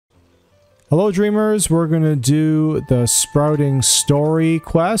Hello dreamers, we're going to do the sprouting story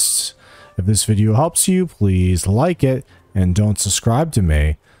quest. If this video helps you, please like it and don't subscribe to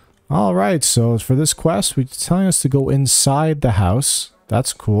me. Alright, so for this quest, we're telling us to go inside the house.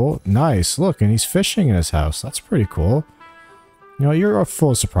 That's cool. Nice. Look, and he's fishing in his house. That's pretty cool. You know, you're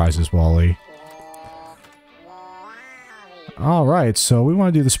full of surprises, Wally. Alright, so we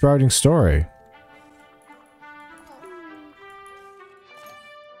want to do the sprouting story.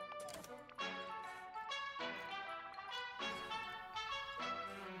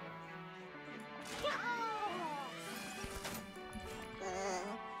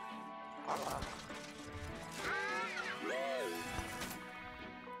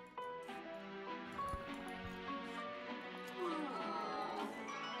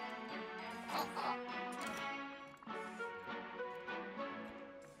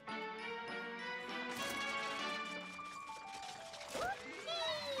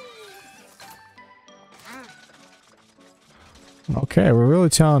 Okay, we're really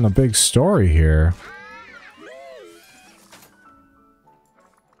telling a big story here.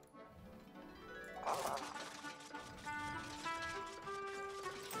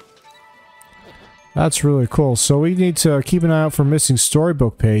 That's really cool. So we need to keep an eye out for missing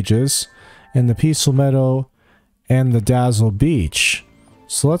storybook pages in the Peaceful Meadow and the Dazzle Beach.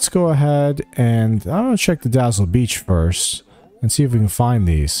 So let's go ahead and I'm going to check the Dazzle Beach first and see if we can find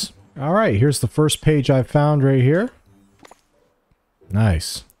these. Alright, here's the first page I found right here.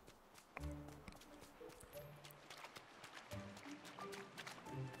 Nice.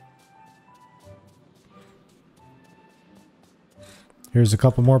 Here's a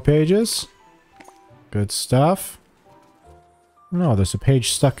couple more pages. Good stuff. No, there's a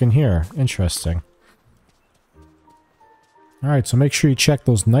page stuck in here. Interesting. Alright, so make sure you check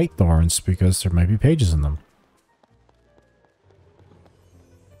those night thorns because there might be pages in them.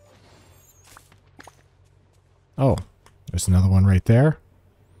 Oh. There's another one right there.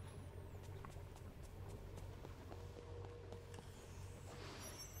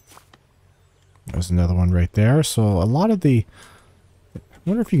 There's another one right there. So a lot of the... I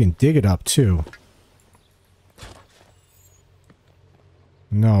wonder if you can dig it up too.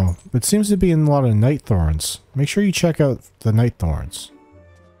 No, but it seems to be in a lot of night thorns. Make sure you check out the night thorns.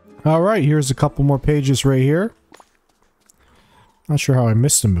 Alright, here's a couple more pages right here. Not sure how I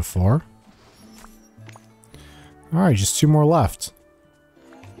missed them before. Alright, just two more left.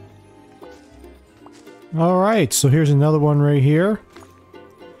 Alright, so here's another one right here.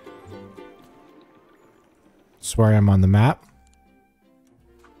 That's where I am on the map.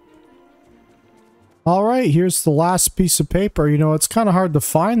 Alright, here's the last piece of paper. You know, it's kind of hard to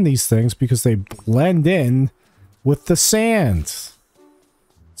find these things because they blend in with the sand.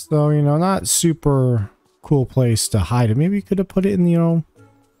 So, you know, not super cool place to hide it. Maybe you could have put it in, you know,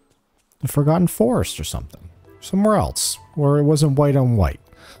 the Forgotten Forest or something. Somewhere else, where it wasn't white on white.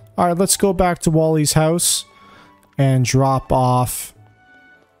 Alright, let's go back to Wally's house and drop off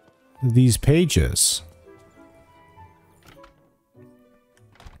these pages.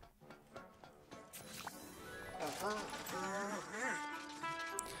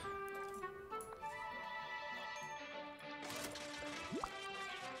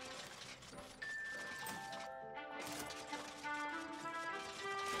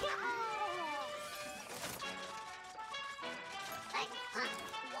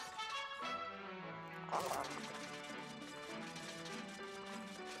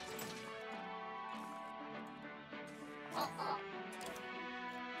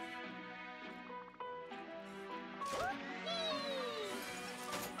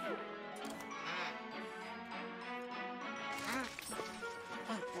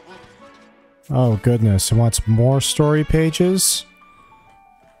 Oh goodness, it wants more story pages?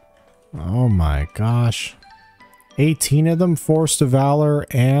 Oh my gosh. 18 of them, Forest of Valor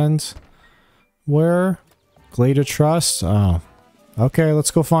and... where? Glade of Trust? Oh. Okay,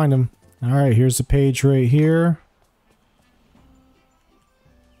 let's go find them. Alright, here's the page right here.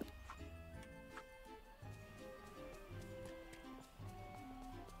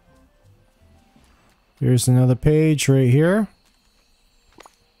 Here's another page right here.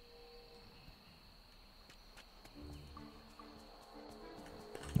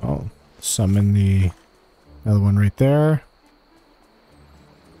 Oh, summon the other one right there.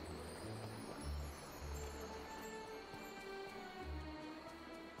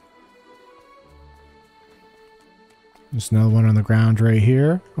 There's another one on the ground right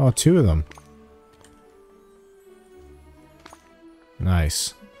here. Oh, two of them.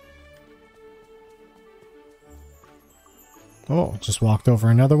 Nice. Oh, just walked over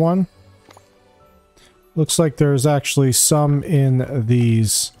another one. Looks like there's actually some in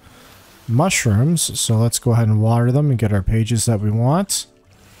these mushrooms. So let's go ahead and water them and get our pages that we want.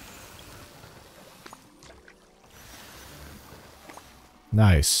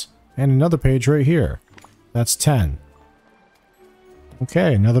 Nice. And another page right here. That's 10.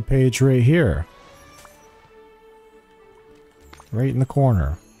 Okay, another page right here. Right in the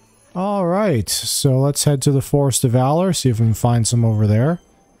corner. Alright, so let's head to the Forest of Valor, see if we can find some over there.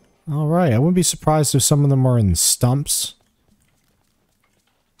 Alright, I wouldn't be surprised if some of them are in stumps.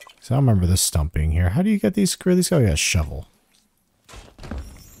 So I don't remember this stump being here. How do you get these? Oh, you got a shovel.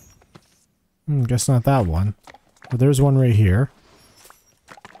 Guess not that one. But there's one right here.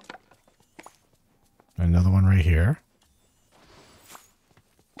 Another one right here.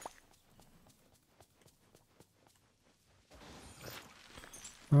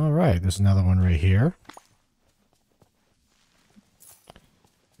 Alright, there's another one right here.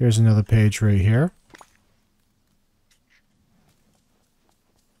 Here's another page right here.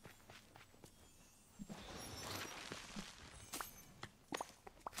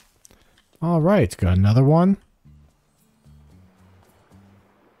 Alright, got another one.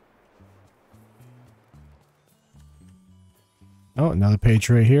 Oh, another page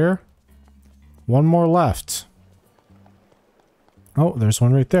right here. One more left. Oh, there's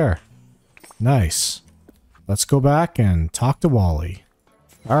one right there. Nice. Let's go back and talk to Wally.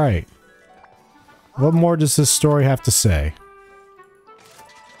 Alright. What more does this story have to say?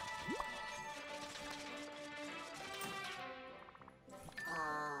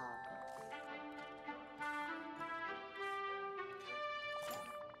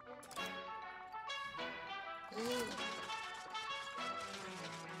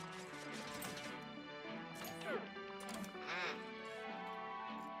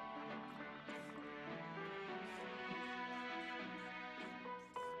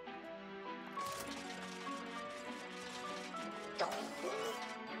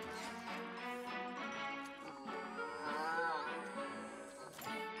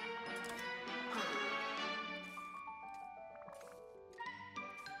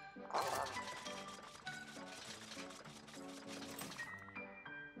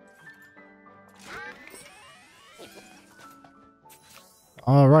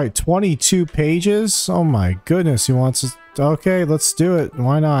 Alright, 22 pages? Oh my goodness, he wants us... Okay, let's do it.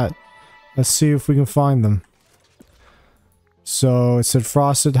 Why not? Let's see if we can find them. So, it said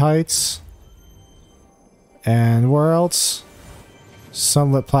Frosted Heights. And where else?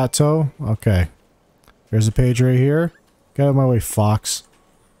 Sunlit Plateau. Okay. There's a page right here. Get out of my way, Fox.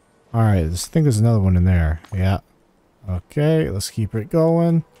 Alright, I think there's another one in there. Yeah. Okay, let's keep it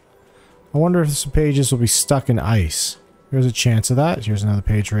going. I wonder if some pages will be stuck in ice. There's a chance of that. Here's another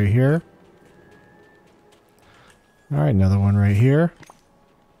page right here. Alright, another one right here.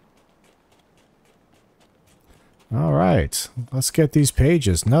 Alright, let's get these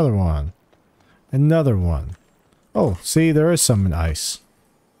pages. Another one. Another one. Oh, see, there is some in ice.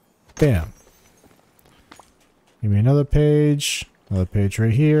 Bam. Give me another page. Another page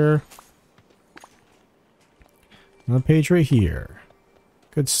right here. Another page right here.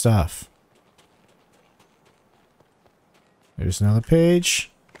 Good stuff. There's another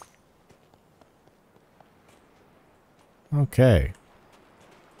page. Okay.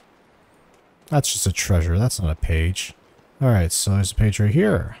 That's just a treasure. That's not a page. Alright, so there's a page right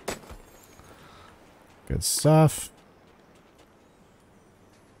here. Good stuff.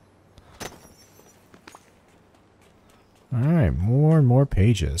 Alright, more and more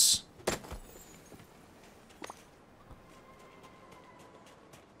pages.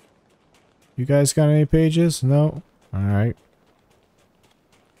 You guys got any pages? No? Alright.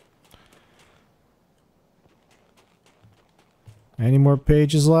 Any more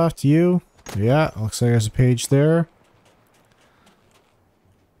pages left? You? Yeah, looks like there's a page there.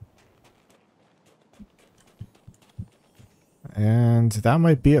 And that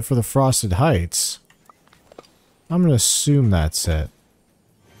might be it for the Frosted Heights. I'm going to assume that's it.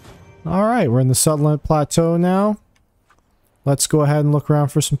 Alright, we're in the Sunlit Plateau now. Let's go ahead and look around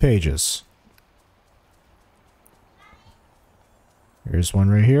for some pages. Here's one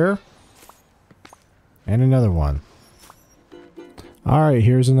right here. And another one. Alright,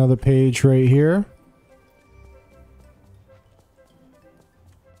 here's another page right here.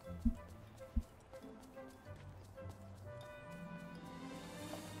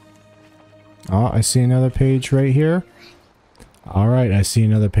 Oh, I see another page right here. Alright, I see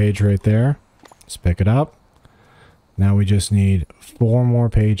another page right there. Let's pick it up. Now we just need 4 more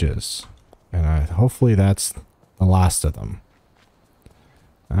pages. And hopefully that's the last of them.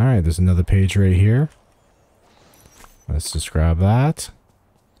 Alright, there's another page right here. Let's just grab that.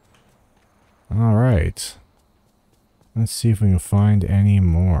 Alright. Let's see if we can find any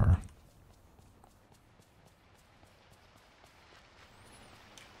more.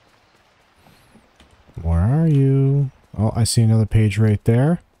 are you? Oh, I see another page right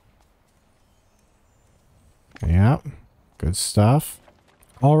there. Yep. Good stuff.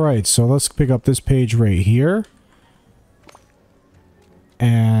 Alright, so let's pick up this page right here.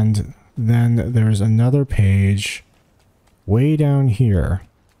 And then there's another page way down here.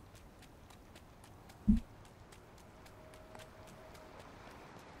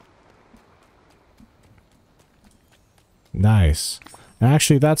 Nice.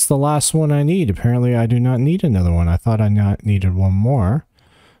 Actually, that's the last one I need. Apparently, I do not need another one. I thought I needed one more,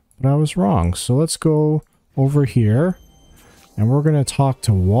 but I was wrong. So let's go over here, and we're going to talk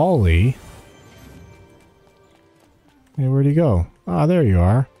to Wally. Hey, where'd he go? Ah, there you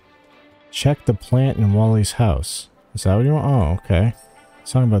are. Check the plant in Wally's house. Is that what you want? Oh, okay.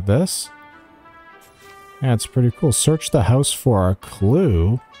 Talking about this? Yeah, it's pretty cool. Search the house for a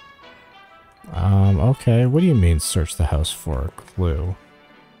clue. Okay. What do you mean, search the house for a clue?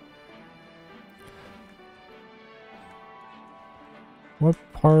 What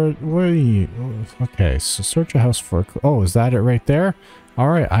part? What are you? Okay, so search a house for a clue. Oh, is that it right there?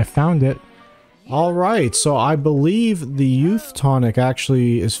 Alright, I found it. Alright, so I believe the youth tonic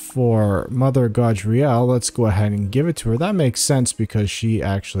actually is for Mother Gaudriel. Let's go ahead and give it to her. That makes sense because she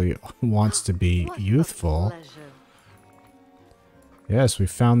actually wants to be youthful. Yes, we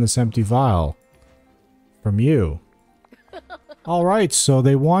found this empty vial. From you. Alright, so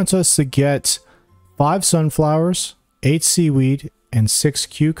they want us to get 5 sunflowers, 8 seaweed, and 6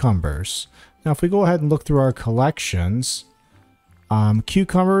 cucumbers. Now if we go ahead and look through our collections,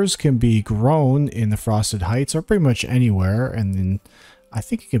 cucumbers can be grown in the Frosted Heights or pretty much anywhere, and then I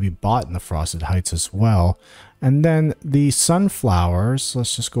think it can be bought in the Frosted Heights as well. And then the sunflowers,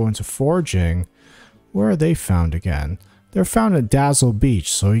 let's just go into foraging. Where are they found again? They're found at Dazzle Beach,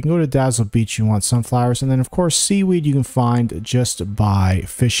 so you can go to Dazzle Beach, you want sunflowers, and then of course seaweed you can find just by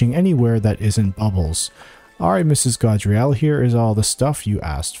fishing anywhere that isn't bubbles. Alright, Mrs. Gaudriel, here is all the stuff you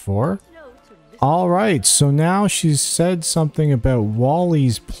asked for. Alright, so now she's said something about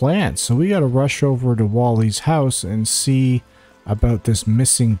Wally's plant, so we gotta rush over to Wally's house and see about this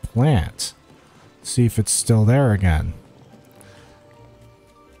missing plant. See if it's still there again.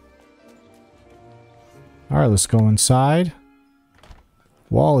 Alright, let's go inside.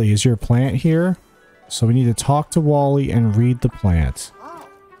 Wally, is your plant here? So we need to talk to Wally and read the plant.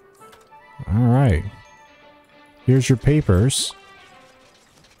 Alright. Here's your papers.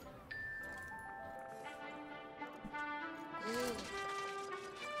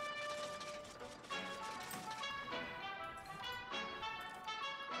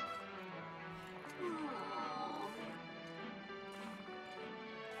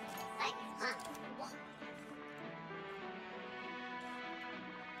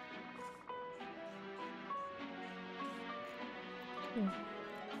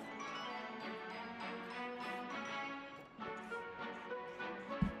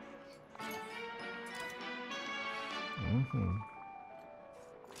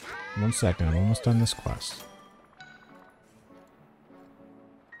 One second, I'm almost done this quest.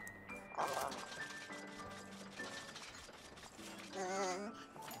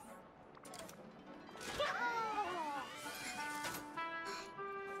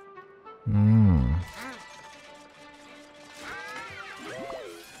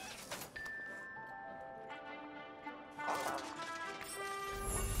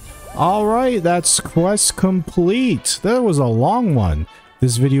 Alright, that's quest complete. That was a long one.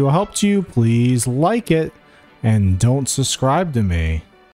 This video helped you, please like it, and don't subscribe to me.